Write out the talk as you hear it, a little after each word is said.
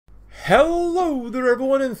Hello there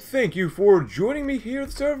everyone, and thank you for joining me here at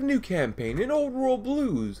the start of a new campaign in Old World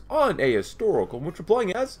Blues on a historical in which we're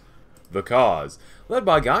playing as The Cause, led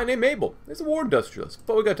by a guy named Abel. He's a war industrialist,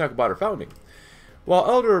 but we gotta talk about our founding. While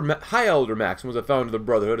High Elder Maxim was a founder of the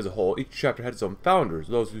Brotherhood as a whole, each chapter had its own founders,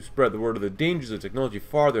 those who spread the word of the dangers of technology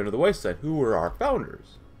farther into the wasteland, who were our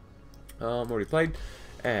founders. Already played,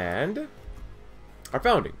 and our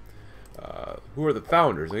founding. Who are the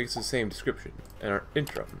founders? I think it's the same description. And our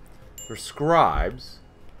interim. For scribes,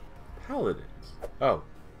 paladins. Oh,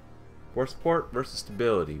 war support versus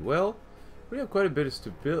stability. Well, we have quite a bit of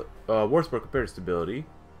stability. War support compared to stability.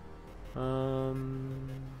 Well,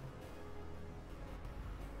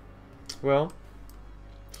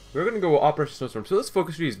 we're gonna go with Operation Snowstorm. So this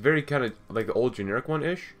focus tree is very kind of like the old generic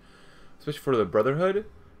one-ish, especially for the Brotherhood.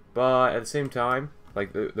 But at the same time,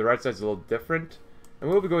 like the right side's a little different, and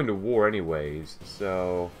we'll be going to war anyways.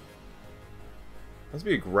 So let's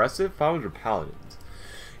be aggressive. Founders or paladins.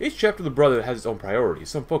 Each chapter of the Brotherhood has its own priorities.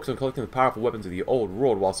 Some focus on collecting the powerful weapons of the old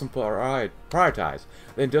world, while some prioritize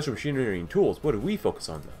the industrial machinery and tools. What do we focus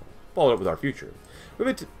on, though? Follow up with our future.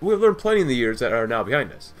 We've learned plenty in the years that are now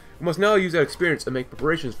behind us. We must now use that experience and make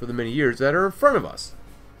preparations for the many years that are in front of us,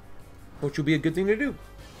 which will be a good thing to do.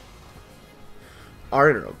 Our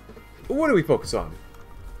interim. What do we focus on?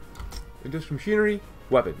 Industrial machinery,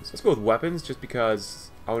 weapons. Let's go with weapons, just because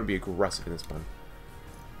I want to be aggressive in this one.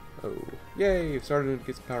 Oh, yay, we've started to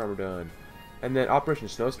get some power armor done. And then Operation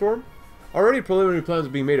Snowstorm. Already preliminary plans are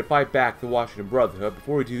being made to fight back the Washington Brotherhood.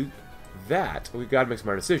 Before we do that, we've got to make some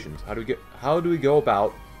hard decisions. How do we go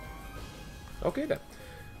about... Okay then.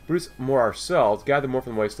 Produce more ourselves, gather more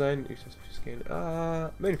from the wasteland,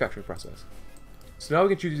 manufacturing process. So now we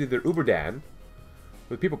can choose either Uberdan,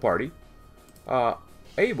 with People Party,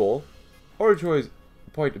 Abel, or choose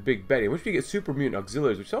point to Big Betty, in which we get super mutant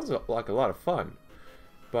auxiliaries, which sounds like a lot of fun.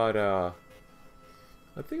 But, I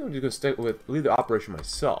think I'm just going to stick with lead the operation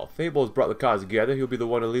myself. Abel has brought the cause together. He'll be the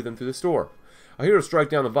one to lead them through the storm. A hero to strike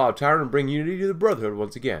down the vile tyrant and bring unity to the Brotherhood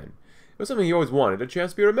once again. It was something he always wanted, a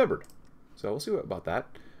chance to be remembered. So we'll see what about that.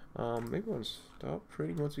 Maybe we'll stop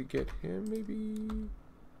trading once we get him, maybe?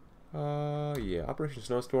 Yeah, Operation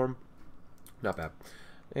Snowstorm. Not bad.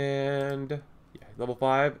 And, yeah, level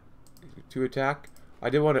 5, 2 attack. I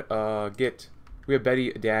did want to, we have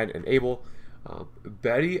Betty, Dan, and Abel.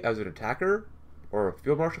 Betty as an attacker or a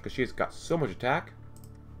field marshal because she's got so much attack,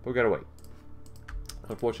 but we gotta wait.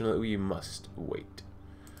 Unfortunately, we must wait.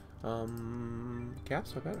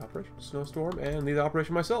 Caps, my bad. Operation Snowstorm, and lead the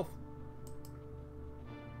operation myself.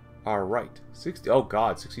 Alright, 60. Oh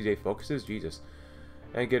god, 60-day focuses, Jesus,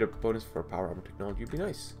 and get a bonus for power armor technology would be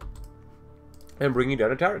nice. And bringing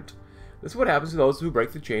down a tyrant. This is what happens to those who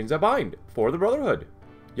break the chains that bind for the Brotherhood,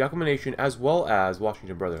 Yakama Nation, as well as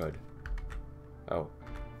Washington Brotherhood. Oh.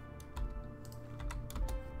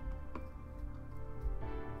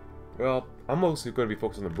 Well, I'm mostly going to be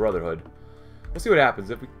focused on the Brotherhood. We'll see what happens.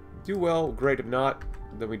 If we do well, great. If not,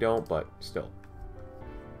 then we don't, but still.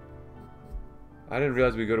 I didn't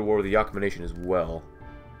realize we'd go to war with the Yakama Nation as well.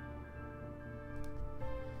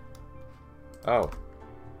 Oh.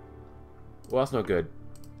 Well, that's not good.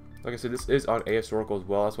 Like I said, this is on ahistorical as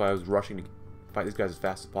well. That's why I was rushing to fight these guys as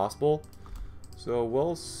fast as possible. So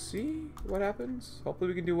we'll see what happens. Hopefully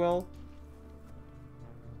we can do well.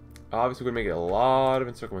 Obviously we're gonna make it a lot of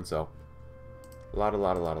encirclements though. A lot of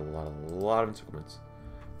encirclements.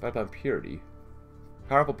 Battle plan purity.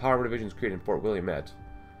 Powerful power divisions created in Fort Williamette.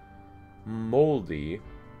 Moldy.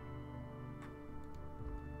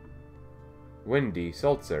 Windy.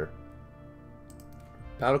 Seltzer.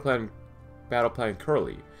 Battle plan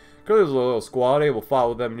Curly. Curly was a little squad able to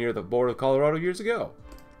follow them near the border of Colorado years ago.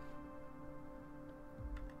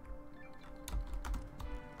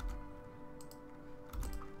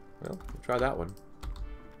 Well, we'll try that one.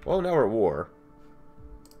 Well, now we're at war.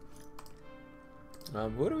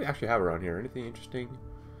 What do we actually have around here? Anything interesting?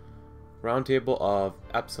 Round table of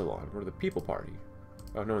Epsilon. We're the People Party.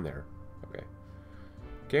 Oh, no one there. Okay.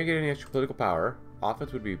 Can't get any extra political power.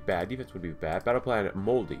 Offense would be bad. Defense would be bad. Battle plan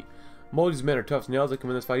Moldy. Moldy's men are tough snails that can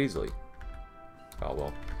win this fight easily. Oh,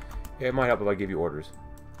 well. It might help if I give you orders.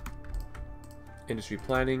 Industry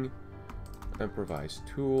planning. Improvise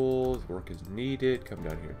tools, work is needed, come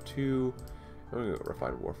down here too. I'm gonna go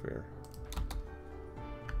refined warfare.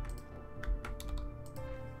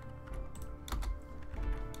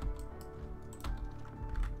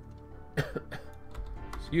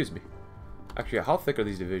 Excuse me. Actually, how thick are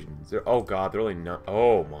these divisions? They're, oh god, they're only not.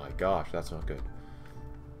 Oh my gosh, that's not good.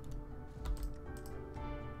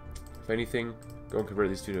 If anything, go and convert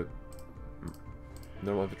these two to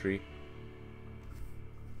normal infantry.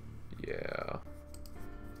 Yeah.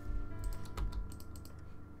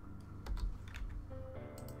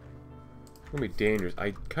 gonna be dangerous.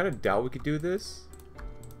 I kind of doubt we could do this.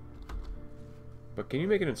 But can you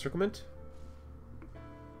make an encirclement?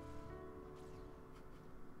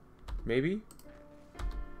 Maybe?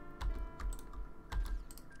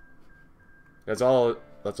 That's all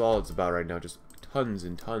it's about right now. Just tons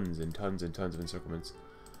and tons and tons and tons of encirclements.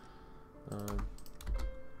 I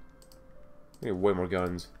need way more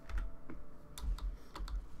guns.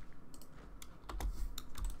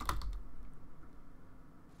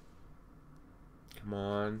 Come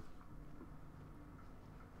on.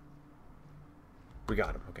 We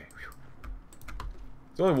got him. Okay. Whew.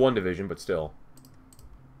 It's only one division, but still.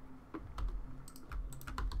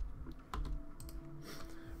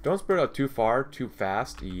 Don't spread out too far, too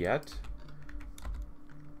fast yet.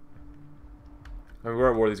 I mean, we're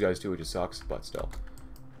at war with these guys too, which just sucks, but still.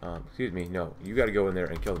 Excuse me, no. You gotta go in there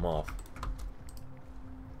and kill them off.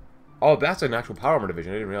 Oh, that's an actual power armor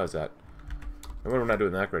division. I didn't realize that. I wonder we're not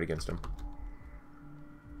doing that great against them.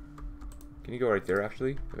 Can you go right there,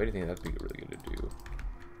 actually? If anything, that'd be really good to do.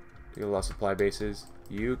 Take a lot of supply bases.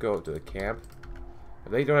 You go to the camp.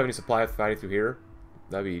 If they don't have any supply fighting through here,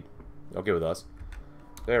 that'd be okay with us.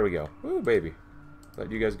 There we go. Woo, baby.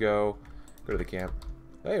 Let you guys go. Go to the camp.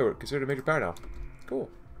 Hey, we're considered a major power now. Cool.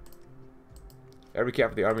 Every cap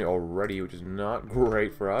for the army already, which is not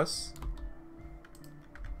great for us.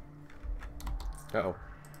 Uh-oh.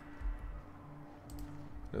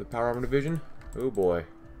 Another power armor division. Oh, boy.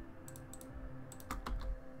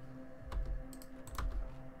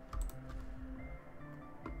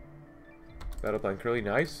 Battle plan curly,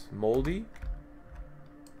 nice. Moldy.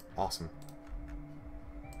 Awesome.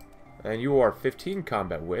 And you are 15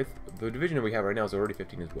 combat width. The division that we have right now is already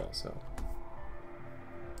 15 as well, so.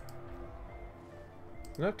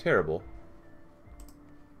 Not terrible.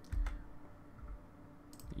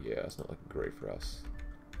 Yeah, it's not looking great for us.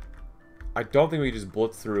 I don't think we just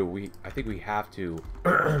blitz through. I think we have to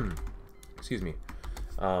excuse me.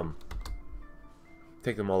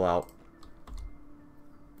 Take them all out.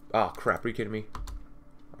 Oh crap, are you kidding me?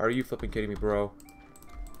 Are you flipping kidding me, bro?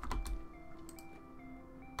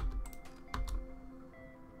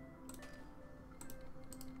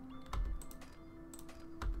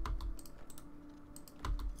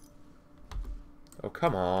 Oh,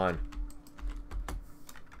 come on.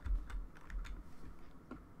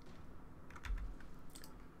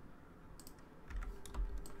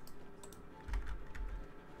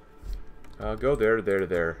 Go there, there,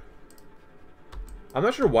 there. I'm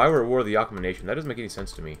not sure why we're at war with the Yakama Nation. That doesn't make any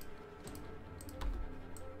sense to me.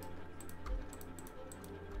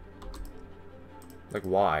 Like,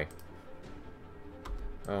 why?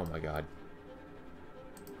 Oh my god.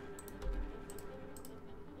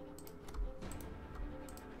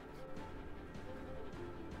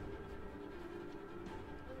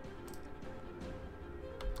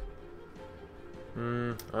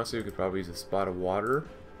 Honestly, we could probably use a spot of water,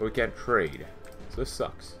 but we can't trade. So this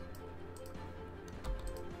sucks.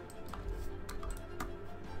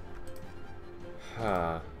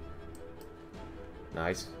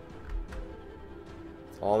 Nice.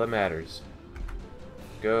 That's all that matters.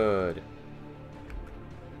 Good.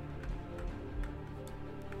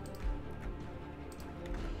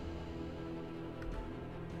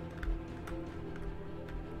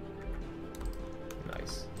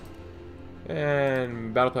 Nice.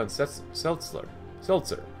 And battle plan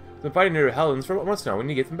Seltzer. Been fighting near Helens for months now. We need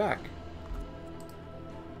to get them back.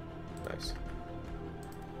 Nice.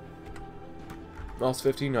 Lost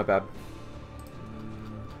 15, not bad.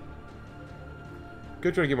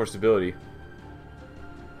 Good, try to get more stability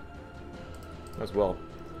as well.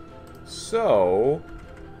 So,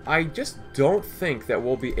 I just don't think that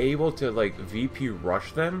we'll be able to like VP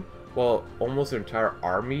rush them while almost their entire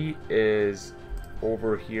army is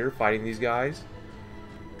over here fighting these guys.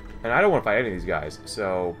 And I don't want to fight any of these guys,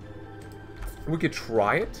 so we could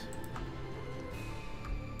try it.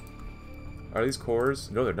 Are these cores?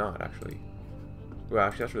 No, they're not, actually. Well,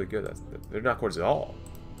 actually, that's really good. They're not cores at all.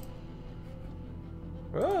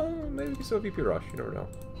 Well, maybe we can still VP rush. You never know.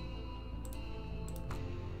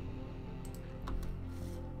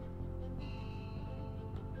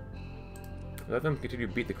 Let them continue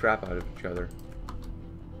to beat the crap out of each other.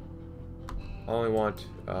 I only want,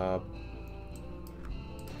 okay,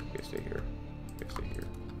 stay here. Okay, stay here.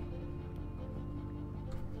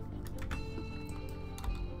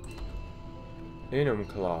 Inum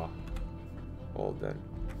Claw. Hold then.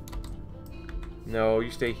 No,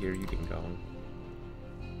 you stay here, you can go.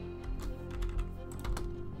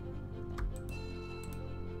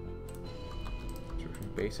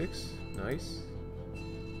 Basics, nice.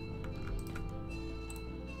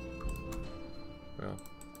 Well,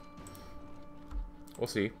 we'll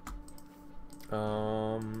see.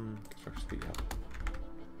 Construction speed up.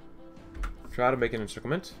 Try to make an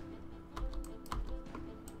encirclement.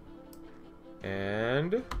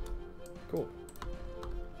 And cool.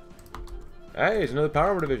 Hey, there's another power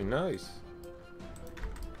armor division. Nice.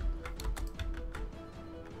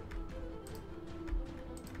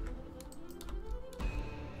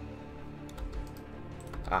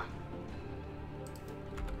 Ah.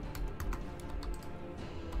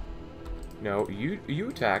 No, you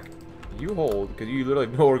attack. You hold, because you literally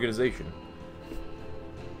have no organization.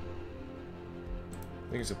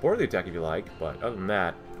 You can support the attack if you like, but other than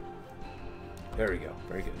that... There we go.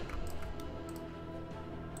 Very good.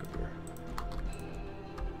 Go here.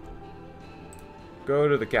 Go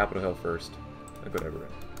to the Capitol Hill first. I'll go to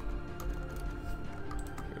Everett.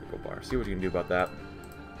 Go bar. See what you can do about that.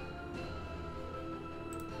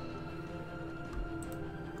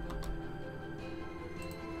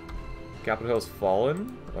 Capitol Hill's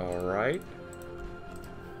fallen. Alright.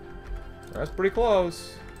 That's pretty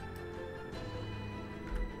close.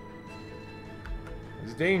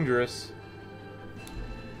 It's dangerous.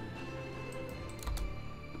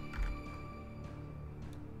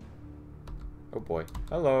 Oh boy.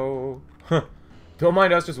 Hello. Don't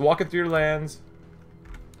mind us just walking through your lands.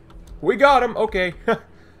 We got him! Okay.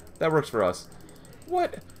 That works for us.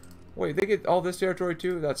 What? Wait, they get all this territory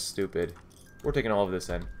too? That's stupid. We're taking all of this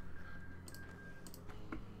then.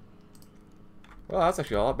 Well, that's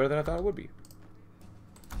actually a lot better than I thought it would be.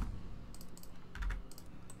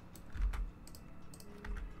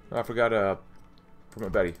 Oh, I forgot to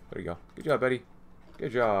promote Betty. There you go. Good job, Betty.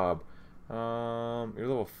 Good job. You're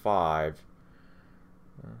level 5.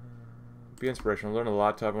 Be inspirational. Learn a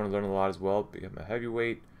lot. Tell everyone to learn a lot as well. Become a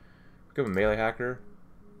heavyweight. Become a melee hacker.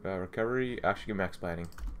 Recovery. Actually get max planning.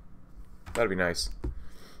 That'd be nice.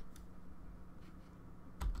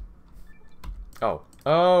 Oh.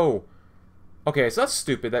 Oh! Okay, so that's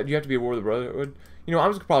stupid that you have to be a War of the Brotherhood. You know,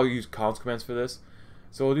 I'm just gonna probably use console commands for this.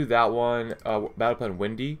 So we'll do that one. Battle Plan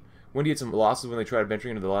Windy. Windy had some losses when they tried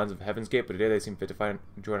venturing into the lands of Heaven's Gate, but today they seem fit to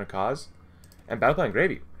join a cause. And Battle Plan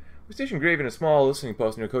Gravy. We stationed Gravy in a small listening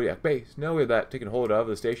post near Kodiak Base. Now we have that taken hold of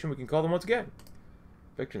the station, we can call them once again.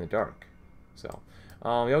 Victor in the dark. So,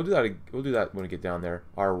 yeah, we'll do that. We'll do that when we get down there.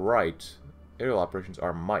 Our right. Aerial operations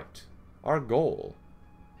are might. Our goal.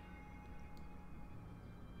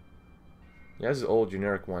 Yeah, this is an old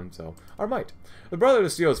generic one, so. Our might. The Brotherhood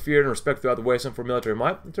of Steel is feared and respected throughout the Wasteland for military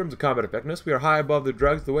might. In terms of combat effectiveness, we are high above the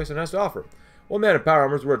drugs the Wasteland has to offer. 1 man of power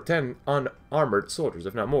armor is worth 10 unarmored soldiers,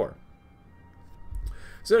 if not more.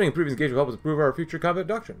 Studying and previous engagement will help us improve our future combat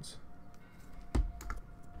doctrines.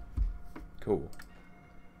 Cool.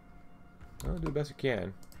 Well, do the best you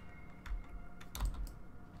can.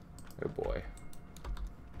 Oh boy.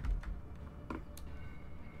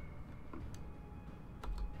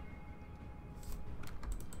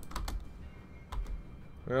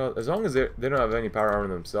 Well, as long as they don't have any power armor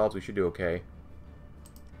themselves, we should do okay.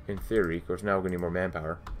 In theory. Of course, now we're going to need more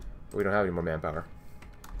manpower. But we don't have any more manpower.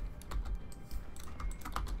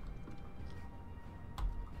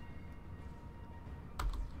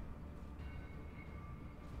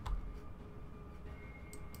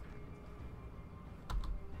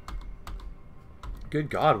 Good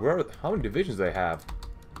God, how many divisions do they have?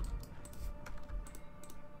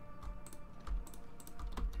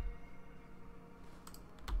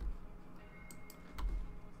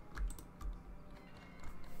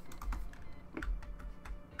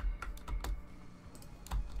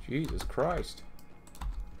 Jesus Christ.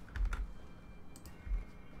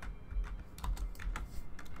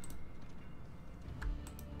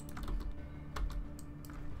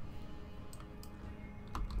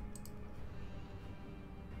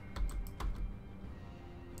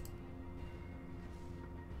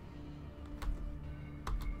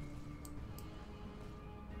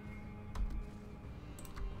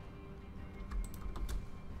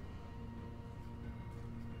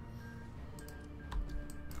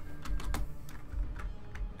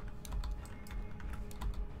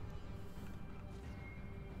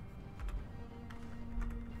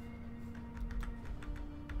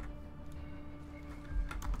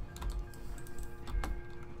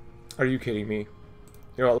 Are you kidding me?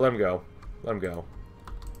 You know what, let him go. Let him go.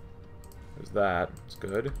 There's that. It's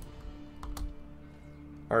good.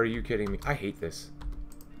 Are you kidding me? I hate this.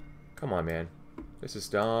 Come on, man. This is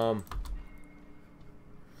dumb.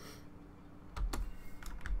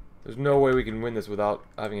 There's no way we can win this without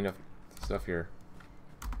having enough stuff here.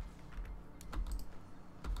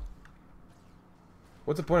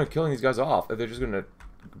 What's the point of killing these guys off if they're just going to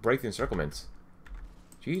break the encirclements?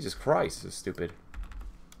 Jesus Christ, this is stupid.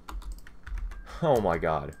 Oh my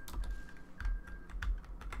God.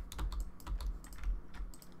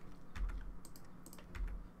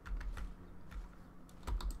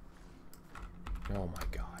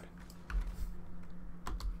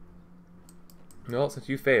 No, since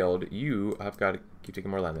you failed, you have got to keep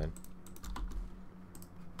taking more land then.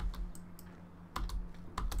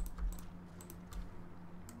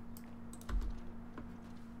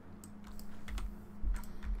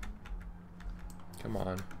 Come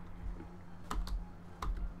on.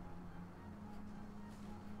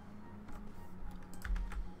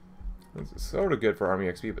 It's sort of good for Army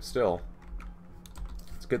XP, but still.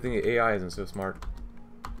 It's a good thing the AI isn't so smart.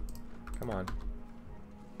 Come on.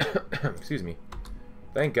 Excuse me.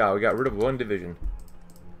 Thank God, we got rid of one division.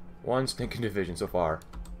 One stinking division so far.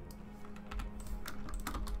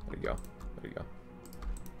 There you go. There you go.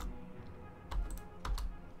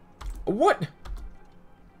 What?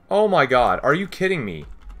 Oh my God, are you kidding me?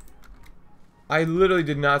 I literally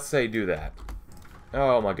did not say do that.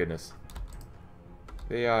 Oh my goodness.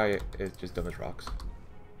 The AI is just dumb as rocks.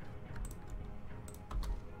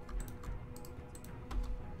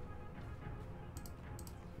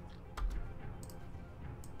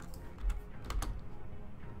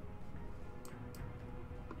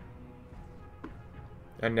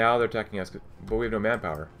 And now they're attacking us, but we have no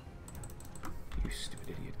manpower. You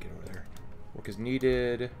stupid idiot, get over there. Work is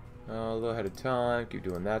needed. A little ahead of time. Keep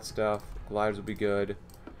doing that stuff. Gliders will be good.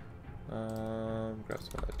 Grab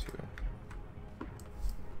some of that too.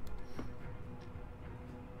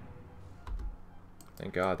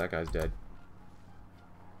 Thank God that guy's dead.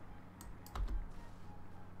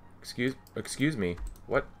 Excuse me.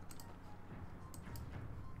 What?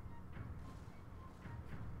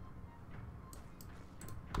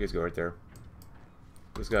 You guys go right there.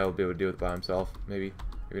 This guy will be able to do it by himself. Maybe.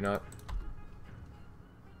 Maybe not.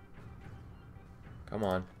 Come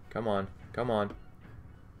on. Come on. Come on.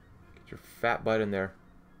 Get your fat butt in there.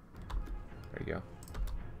 There you go.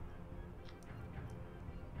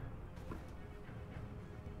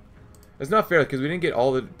 It's not fair because we didn't get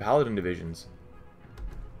all the Paladin divisions.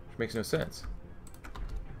 Which makes no sense.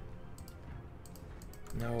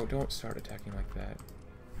 No, don't start attacking like that.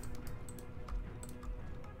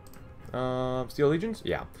 Steel legions?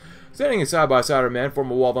 Yeah. Standing side by side, our men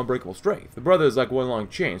form a wall of unbreakable strength. The Brotherhood is like one long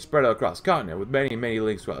chain spread out across the continent, with many, many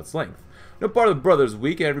links throughout its length. No part of the Brotherhood is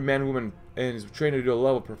weak, and every man, woman, and is trained to do a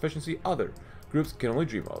level of proficiency other groups can only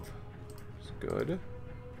dream of. It's good.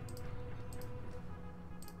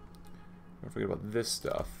 Don't forget about this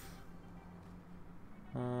stuff.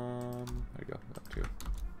 There you go. That too.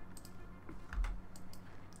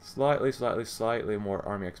 Slightly more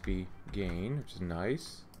Army XP gain, which is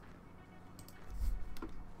nice.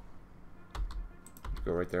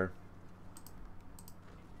 Go right there.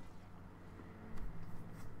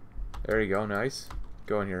 There you go, nice.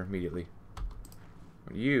 Go in here immediately.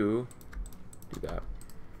 You do that.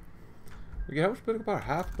 We get how much political power?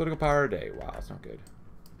 Half political power a day. Wow, that's not good.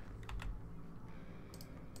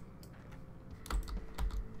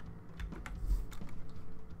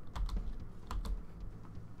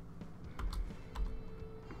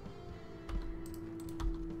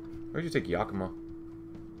 Where'd you take Yakama?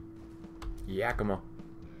 Yakama.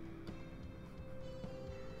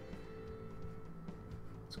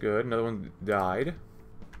 It's good. Another one died.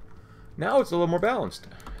 Now it's a little more balanced.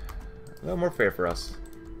 A little more fair for us.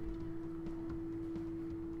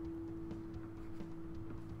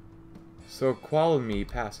 So, Quality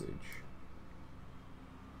Passage.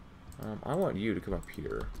 I want you to come up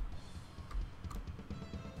here.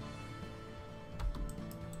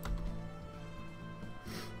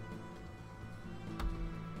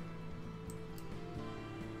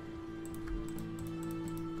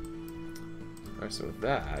 Alright, so with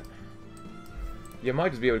that, you might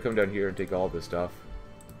just be able to come down here and take all this stuff.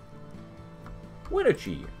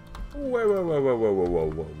 Wenachie!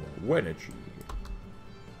 Whoa. Wenachie.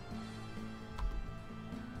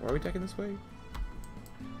 Why are we taking this way?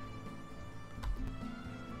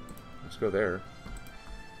 Let's go there.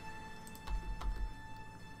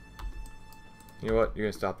 You know what? You're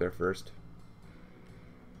gonna stop there first.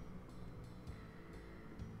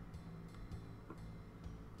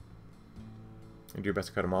 And do your best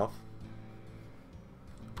to cut them off.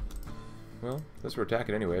 Well, unless we're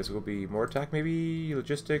attacking anyways, it will be more attack maybe,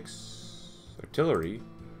 logistics, artillery,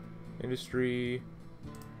 industry,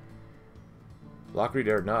 Lockreed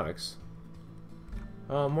Aeronautics.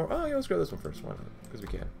 More, oh yeah, let's grab this one first, why not? Because we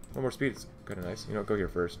can. One more speed is kind of nice. You know, go here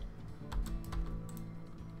first.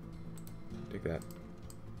 Take that.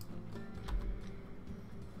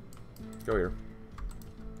 Go here.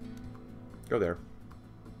 Go there.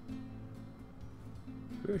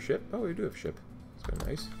 Do we have a ship? Oh, we do have a ship. That's kind of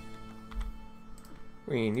nice.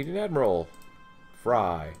 We need an admiral.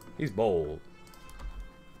 Fry. He's bold.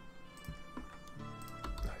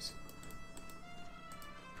 Nice.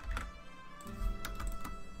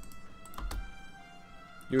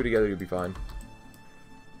 You together, you'll be fine.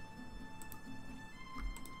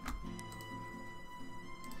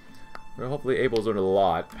 Well, hopefully Abel's learned a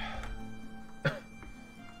lot.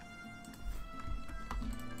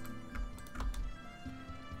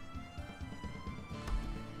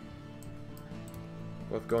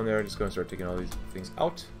 Both go in there and just go and start taking all these things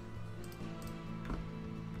out.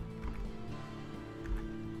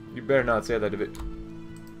 You better not say that if it...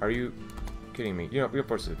 Are you kidding me? You know, we're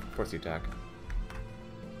force the attack.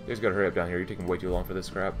 You guys gotta hurry up down here. You're taking way too long for this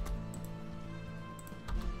crap.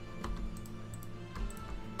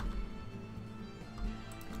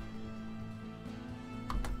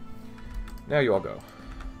 Now you all go.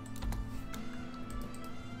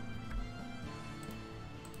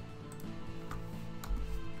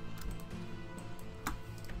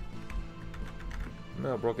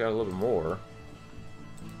 No, broke out a little bit more.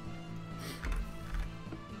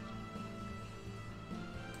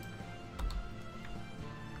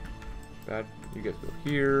 Bad. You guys go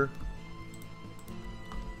here.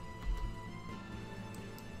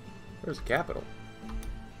 Where's the capital?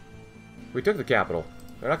 We took the capital.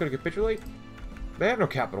 They're not going to capitulate? They have no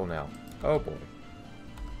capital now. Oh boy.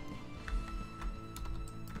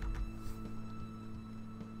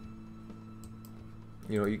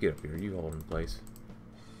 You know, you get up here. You hold in place.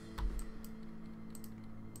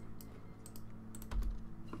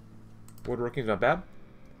 Woodworking's not bad.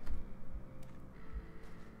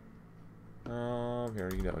 Here,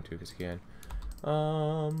 you can do that one too, because you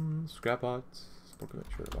can. Scrap pots.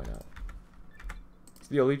 Sure, why not?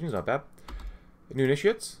 Steel Legion's not bad. New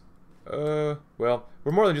initiates? Well,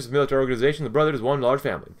 we're more than just a military organization. The Brotherhood is one large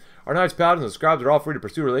family. Our knights, paladins, and scribes are all free to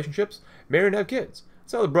pursue relationships, marry, and have kids.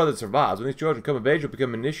 That's how the Brotherhood survives. When these children come of age, they'll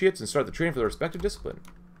become initiates and start the training for their respective discipline.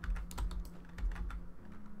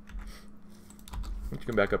 Why don't you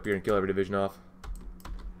come back up here and kill every division off?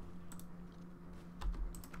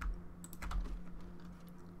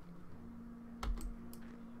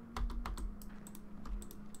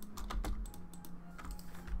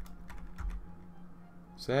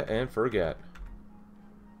 Set and forget.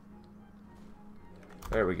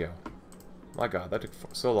 There we go. My god, that took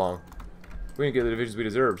so long. We didn't get the divisions we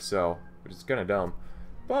deserved, so... which is kind of dumb.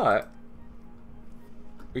 But...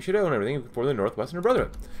 we should own everything for the Northwestern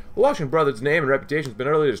Brotherhood. The Washington Brotherhood's name and reputation has been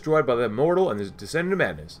utterly destroyed by the immortal and his descendant of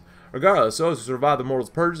madness. Regardless, those who survived the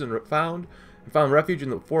mortal's purges and found refuge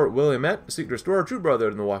in the Fort Williamette seek to restore a true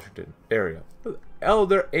brotherhood in the Washington area, with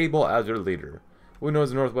Elder Abel as their leader. We know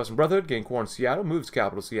as the Northwestern Brotherhood, gained core in Seattle, moves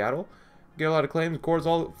capital to Seattle, get a lot of claims, accords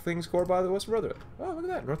all things scored by the Western Brotherhood. Oh, look at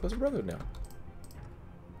that, Northwestern Brotherhood now.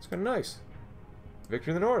 It's kind of nice.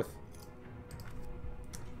 Victory in the North.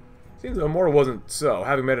 Seems the immortal wasn't so,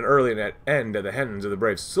 having met an early and end at the hands of the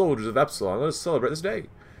brave soldiers of Epsilon. Let us celebrate this day.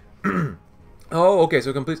 Oh, okay,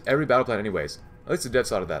 so it completes every battle plan anyways. At least the dead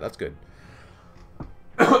side of that, that's good.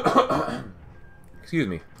 Excuse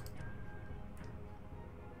me.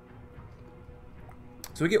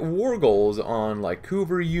 So we get war goals on, like,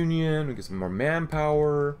 Coover Union, we get some more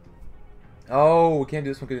manpower. Oh, we can't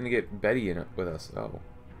do this one because we didn't get Betty in it with us. Oh.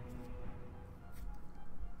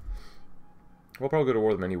 We'll probably go to war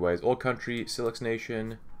with them anyways. Old Country, Silex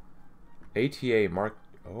Nation, ATA, Mark...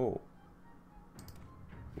 oh.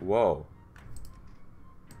 Whoa.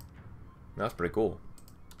 That's pretty cool.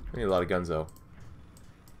 We need a lot of guns, though.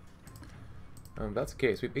 That's the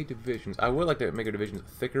case. We have 8 divisions. I would like to make our divisions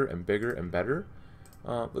thicker and bigger and better.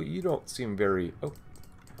 But you don't seem very... oh,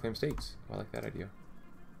 claim states. I like that idea.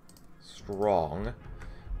 Strong.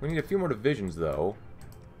 We need a few more divisions, though.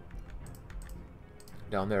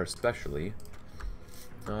 Down there, especially.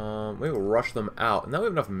 We will rush them out. And now we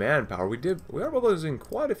have enough manpower. We are mobilizing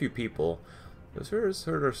quite a few people. This has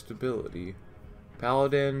hurt our stability.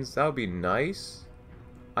 Paladins, that would be nice.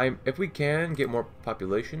 If we can get more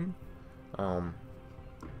population,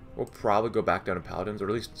 we'll probably go back down to paladins, or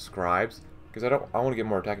at least scribes. Because I want to get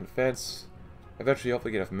more attack and defense. Eventually,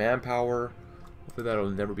 hopefully, get enough manpower. Hopefully, that'll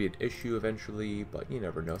never be an issue eventually. But you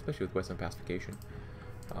never know, especially with Western pacification.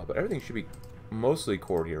 But everything should be mostly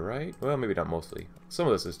cored here, right? Well, maybe not mostly. Some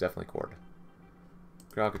of this is definitely cored.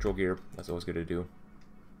 Crowd control gear. That's always good to do.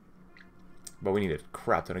 But we need a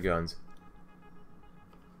crap ton of guns.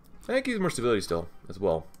 I think use more stability still, as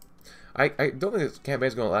well. I don't think this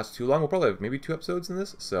campaign's going to last too long. We'll probably have maybe 2 episodes in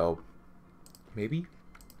this, so... maybe?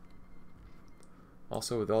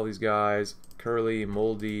 Also, with all these guys, Curly,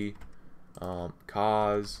 Moldy,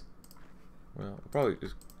 Kaz. Well, I'll probably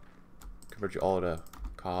just convert you all to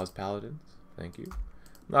Kaz Paladins. Thank you.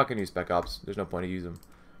 I'm not going to use Spec Ops. There's no point to use them.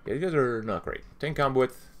 Yeah, these guys are not great. 10 combo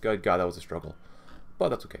width. Good God, that was a struggle. But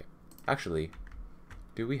that's okay. Actually,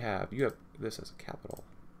 do we have... you have this as a capital.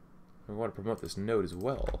 We want to promote this node as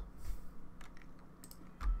well.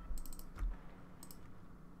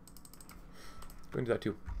 Go into that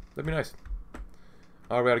too. That'd be nice.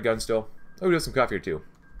 Oh, we got a gun still. Oh, we got some coffee here too.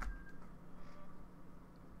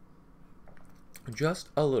 Just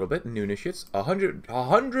a little bit. Noonish. It's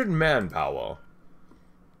 100 manpower.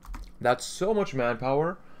 That's so much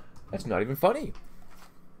manpower. That's not even funny.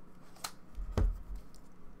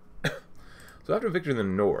 So after victory in the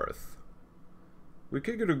north, we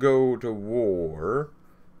could go to war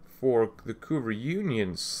for the Cougar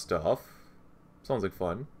Union stuff. Sounds like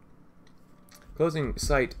fun. Closing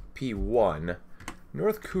site P1.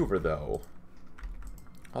 North Cougar, though.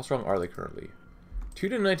 How strong are they currently? 2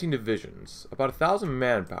 to 19 divisions. About 1,000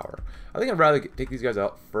 manpower. I think I'd rather take these guys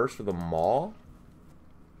out first for the mall.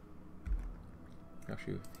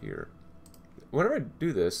 Actually, here. Whenever I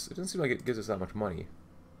do this, it doesn't seem like it gives us that much money.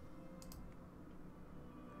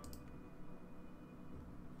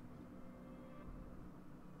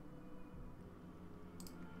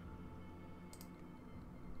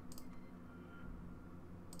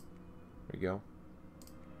 There you go.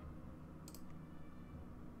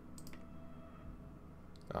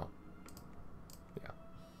 Oh. Yeah.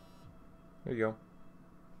 There you go.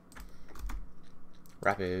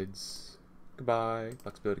 Rapids. Goodbye.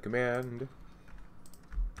 Flexibility command.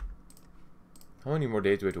 How many more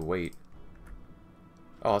days do we have to wait?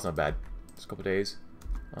 Oh, that's not bad. Just a couple days.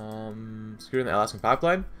 Securing the Alaskan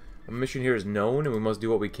pipeline. The mission here is known, and we must do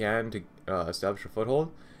what we can to establish a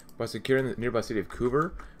foothold. By securing the nearby city of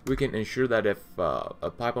Cougar, we can ensure that if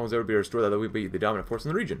a pipeline was ever to be restored, that we be the dominant force in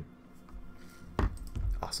the region.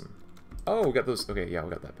 Awesome. Oh, we got those. Okay, yeah,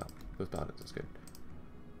 we got that. Those paladins. That's good.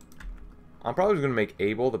 I'm probably just going to make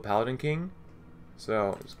Abel the paladin king.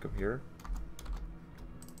 So, just come here.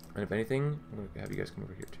 And if anything, I'm going to have you guys come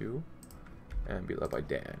over here too. And be led by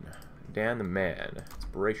Dan. Dan the man.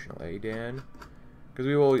 Inspirational, eh, Dan? Because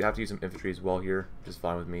we will have to use some infantry as well here. Just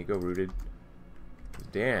fine with me. Go rooted.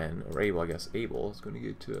 Dan, or Abel, I guess. Abel is going to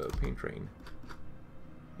get pain train.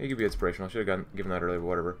 He could be inspirational. I should have given that earlier, but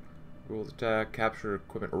whatever. Rules attack, capture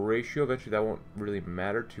equipment ratio. Eventually that won't really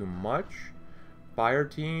matter too much. Fire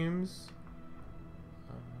teams.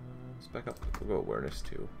 Let's back up. We'll go awareness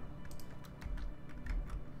too.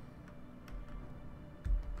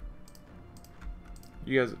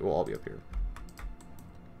 You guys will all be up here.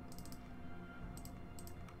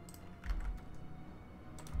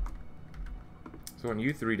 So when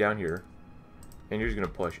you three down here, and you're just going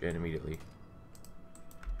to push in immediately.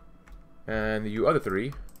 And you other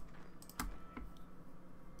three,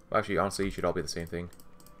 well, actually, honestly, you should all be the same thing.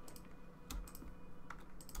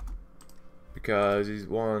 Because these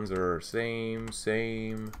ones are same,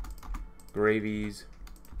 gravies.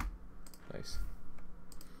 Nice.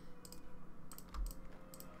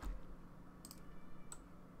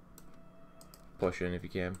 Push in if you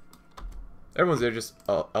can. Everyone's there, just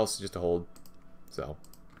else just to hold. So,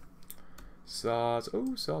 saws.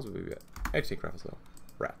 Oh, saws. What we got? I have to take raffles though.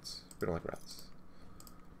 Rats. We don't like rats.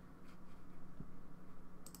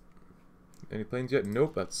 Any planes yet?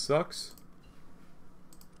 Nope. That sucks.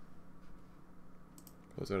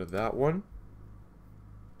 Close out of that one.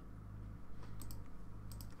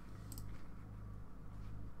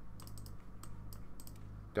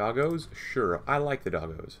 Doggos? Sure. I like the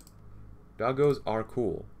doggos. Doggos are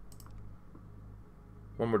cool.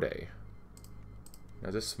 One more day. Now,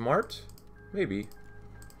 is this smart? Maybe.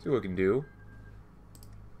 See what we can do.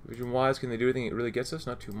 Vision-wise, can they do anything that really gets us?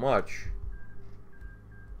 Not too much.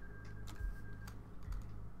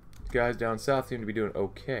 These guys down south seem to be doing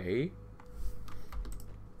okay.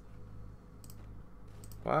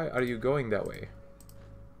 Why are you going that way?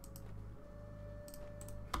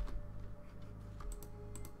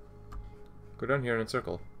 Go down here and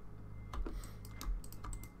encircle.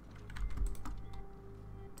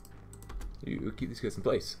 You keep these guys in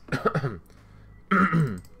place. Oh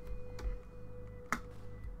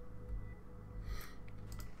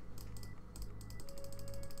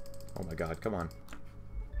my god, come on.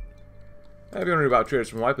 If you want to read about traders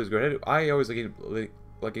from Y, please go ahead. I always like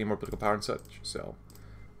getting more political power and such, so.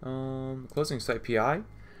 Closing site PI.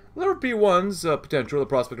 Lower P1's potential, the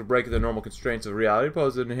prospect of breaking the normal constraints of reality,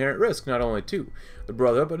 poses an inherent risk not only to the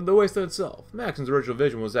Brotherhood, but to the wasteland itself. Maxon's original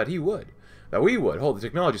vision was that we would hold the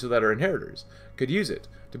technology so that our inheritors could use it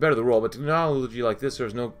to better the world, but technology like this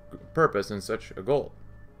serves no purpose in such a goal.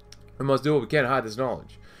 We must do what we can to hide this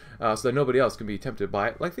knowledge, so that nobody else can be tempted by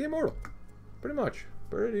it, like the immortal. Pretty much.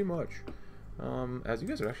 As you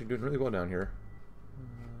guys are actually doing really well down here.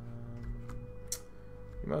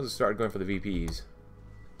 You might as well start going for the VPs.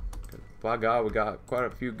 By God, we got quite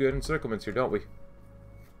a few good encirclements here, don't we?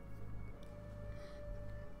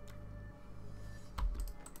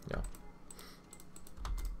 No.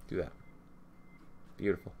 Do that.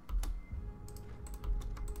 Beautiful.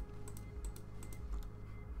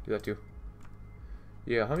 Do that too.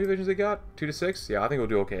 Yeah, how many divisions they got? 2 to 6? Yeah, I think we'll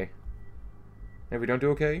do okay. And if we don't do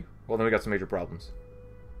okay, well then we got some major problems.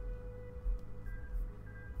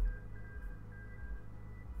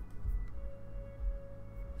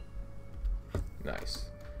 Nice.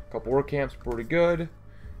 Couple work camps, pretty good.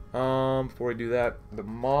 Before we do that, the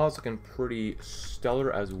maw's looking pretty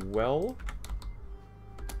stellar as well.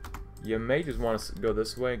 You may just want to go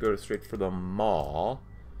this way and go straight for the maw.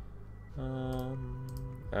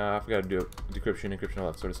 I forgot to do decryption, encryption,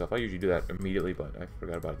 all that sort of stuff. I usually do that immediately, but I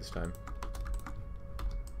forgot about it this time.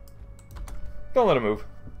 Don't let it move.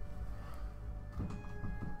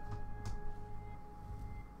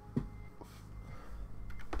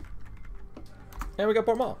 And we got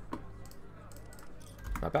Port Mall.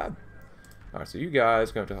 Not bad. Alright, so you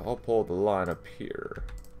guys are going to have to help pull the line up here.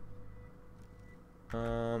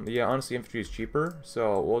 Yeah, honestly, infantry is cheaper,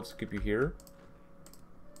 so we'll just keep you here.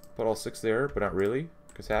 Put all 6 there, but not really,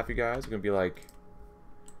 because half you guys are going to be like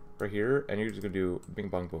right here, and you're just going to do bing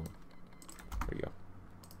bong boom. There you go.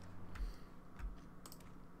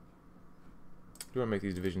 Do want to make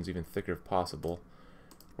these divisions even thicker if possible.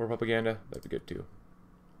 War propaganda, that'd be good too.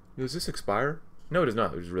 Does this expire? No, it does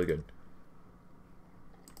not, which is really good.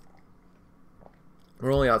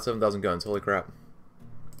 We're only out 7,000 guns, holy crap.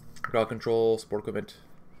 Crowd control, support equipment.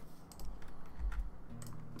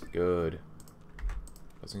 Good.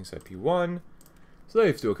 Buzzing set P1.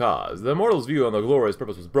 Slaves to a cause. The immortal's view on the glorious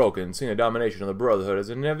purpose was broken, seeing the domination of the Brotherhood as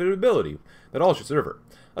an inevitability that all should serve her.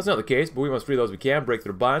 That's not the case, but we must free those we can, break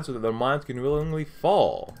their binds so that their minds can willingly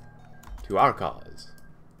fall to our cause.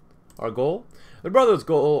 Our goal? The Brotherhood's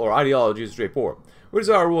goal or ideology is straightforward. We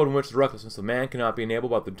desire a world in which the recklessness of man cannot be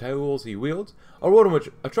enabled by the tools he wields, a world in which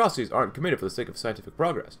atrocities aren't committed for the sake of scientific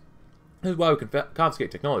progress. This is why we can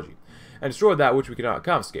confiscate technology, and destroy that which we cannot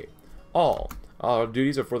confiscate. All our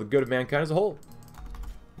duties are for the good of mankind as a whole,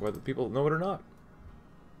 whether people know it or not.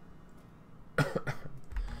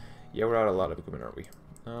 Yeah, we're out of a lot of equipment, aren't we?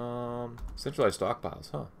 Centralized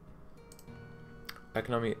stockpiles, huh?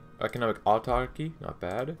 Economic autarky, not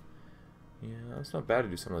bad. Yeah, it's not bad to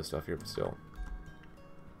do some of this stuff here, but still.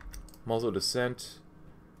 Muzzle descent.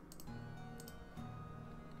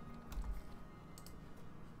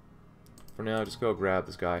 For now, just go grab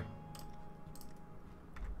this guy.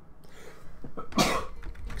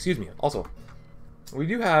 Excuse me. Also, we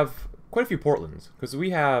do have quite a few Portlands, because we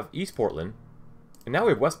have East Portland, and now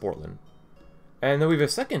we have West Portland, and then we have a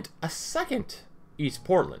second East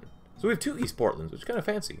Portland. So we have 2 East Portlands, which is kind of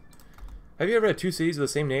fancy. Have you ever had 2 cities with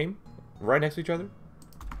the same name right next to each other?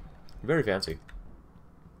 Very fancy.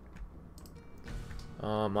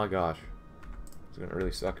 Oh my gosh. It's gonna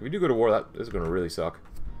really suck. If we do go to war, this is gonna really suck.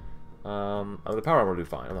 The power armor will do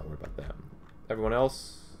fine. I'm not worried about that. Everyone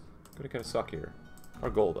else, gonna kind of suck here. Our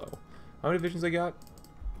goal, though. How many divisions they got?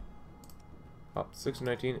 Oh, 6 and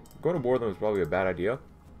 19. Going to war with them is probably a bad idea.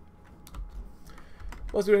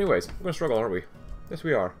 Well, let's do it anyways. We're gonna struggle, aren't we? Yes,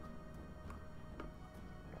 we are.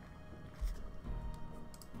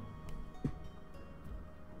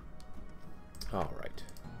 Alright.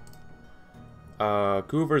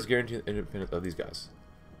 Coover is guaranteed independence of these guys.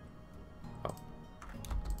 Oh.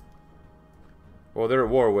 Well, they're at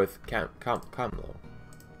war with Kamlo.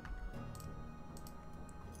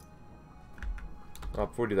 Oh,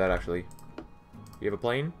 before we do that, actually. You have a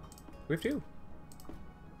plane? We have 2.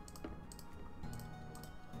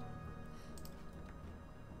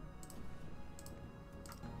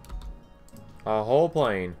 A whole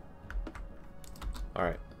plane.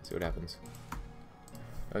 Alright, let's see what happens.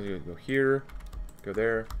 As you go here, go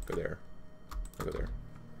there, go there, go there.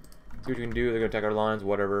 See what you can do. They're gonna attack our lines,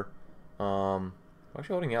 whatever. I'm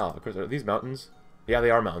actually holding out. Of course, are these mountains? Yeah, they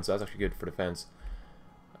are mountains. So that's actually good for defense.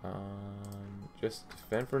 Just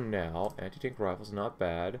defend for now. Anti-tank rifles, not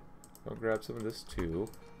bad. I'll grab some of this too.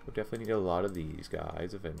 We'll definitely need a lot of these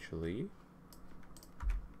guys eventually.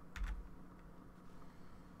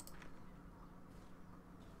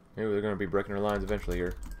 Maybe they're gonna be breaking our lines eventually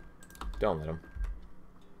here. Don't let them.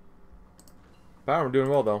 Power, we're doing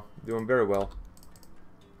well though. Doing very well.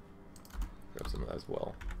 Grab some of that as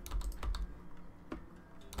well.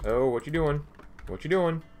 Oh, what you doing? What you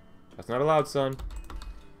doing? That's not allowed, son.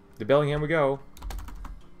 To Bellingham we go.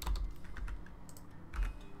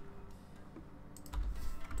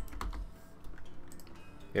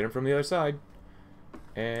 Hit him from the other side.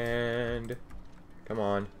 And come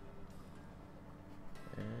on.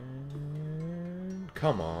 And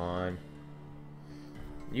come on.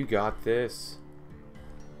 You got this.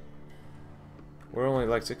 We're only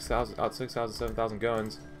like 6,000, 7,000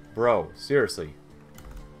 guns. Bro, seriously.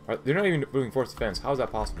 They're not even doing force defense. How is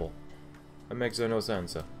that possible? That makes no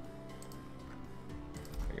sense. There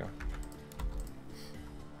you go.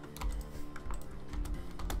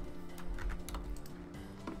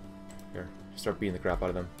 Here, just start beating the crap out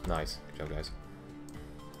of them. Nice. Good job, guys.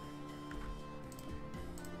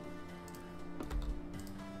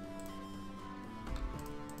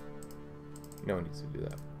 No one needs to do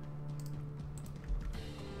that.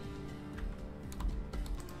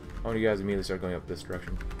 I want you guys to immediately start going up this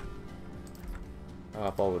direction.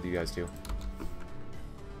 I'll follow with you guys too.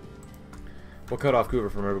 We'll cut off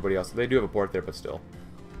Coover from everybody else. They do have a port there, but still.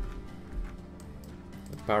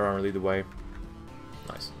 Let the power armor lead the way.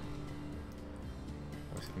 Nice.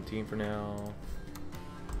 17 for now.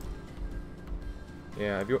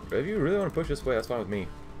 Yeah, if you really want to push this way, that's fine with me.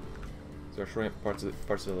 Start showing up parts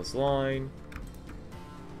of this line.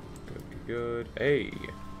 Good, good, good. Hey.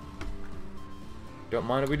 Don't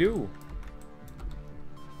mind if we do.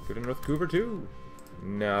 Good in North Coover too.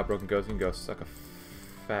 Nah, Broken Ghost can go suck a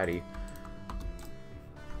fatty.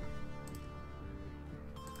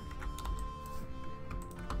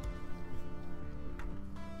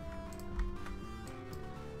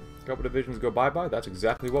 Couple divisions go bye-bye. That's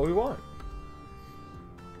exactly what we want.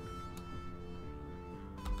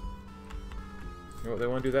 You know what, they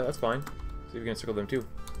want to do that? That's fine. See if we can circle them too.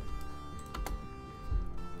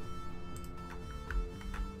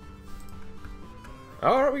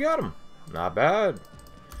 Alright, we got him. Not bad.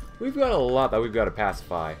 We've got a lot that we've got to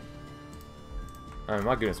pacify. I mean,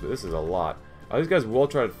 my goodness, but this is a lot. These guys will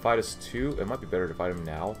try to fight us too. It might be better to fight them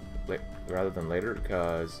now rather than later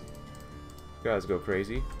because you guys go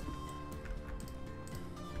crazy.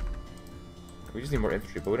 We just need more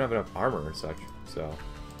infantry, but we don't have enough armor and such, so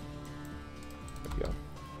there we go.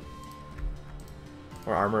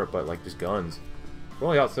 More armor, but like just guns. We're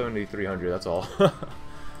only out 7,300, that's all.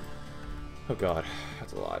 Oh god,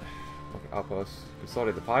 that's a lot. Okay, outposts.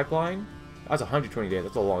 Consolidate the pipeline. That's 120 days,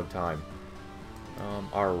 that's a long time.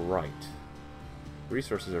 Alright.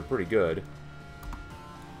 Resources are pretty good.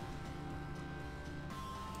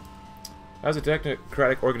 As a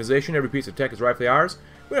technocratic organization, every piece of tech is rightfully ours.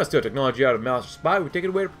 We don't steal technology out of malice or spy, we take it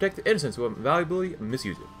away to protect the innocents who valuably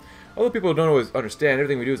misuse it. Although people don't always understand,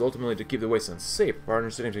 everything we do is ultimately to keep the wasteland safe. Our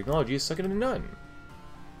understanding of technology is second to none.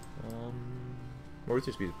 More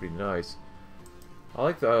research speed is pretty nice. I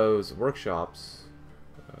like those workshops.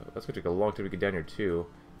 That's going to take a long time to get down here too.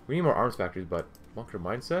 We need more arms factories, but bunker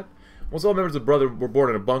mindset? Almost all members of the Brotherhood were born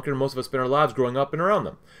in a bunker, and most of us spent our lives growing up and around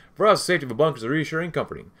them. For us, the safety of a bunker is reassuring and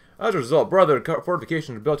comforting. As a result, Brotherhood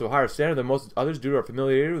fortifications are built to a higher standard than most others due to our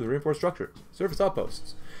familiarity with reinforced structures, surface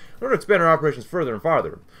outposts. In order to expand our operations further and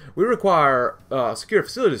farther, we require secure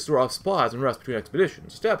facilities to store off supplies and rest between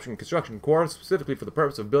expeditions. Establishing construction corps specifically for the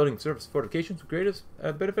purpose of building surface fortifications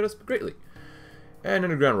will benefit us greatly. And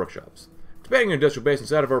underground workshops. Expanding an industrial base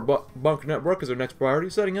inside of our bunker network is our next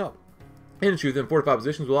priority. Setting up industry within fortified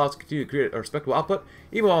positions will allow us to continue to create a respectable output,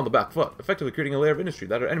 even while on the back foot, effectively creating a layer of industry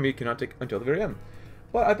that our enemy cannot take until the very end.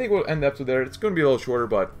 But I think we'll end the episode there. It's going to be a little shorter,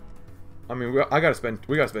 but I mean, we gotta spend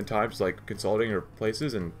time just like consolidating our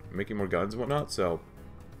places and making more guns and whatnot. So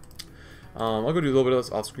I'll go do a little bit of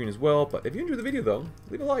this off screen as well. But if you enjoyed the video, though,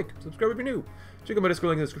 leave a like, subscribe if you're new. Check out my Discord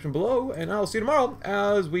link in the description below, and I'll see you tomorrow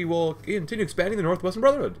as we will continue expanding the Northwestern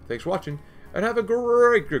Brotherhood. Thanks for watching, and have a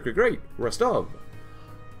great rest of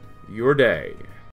your day.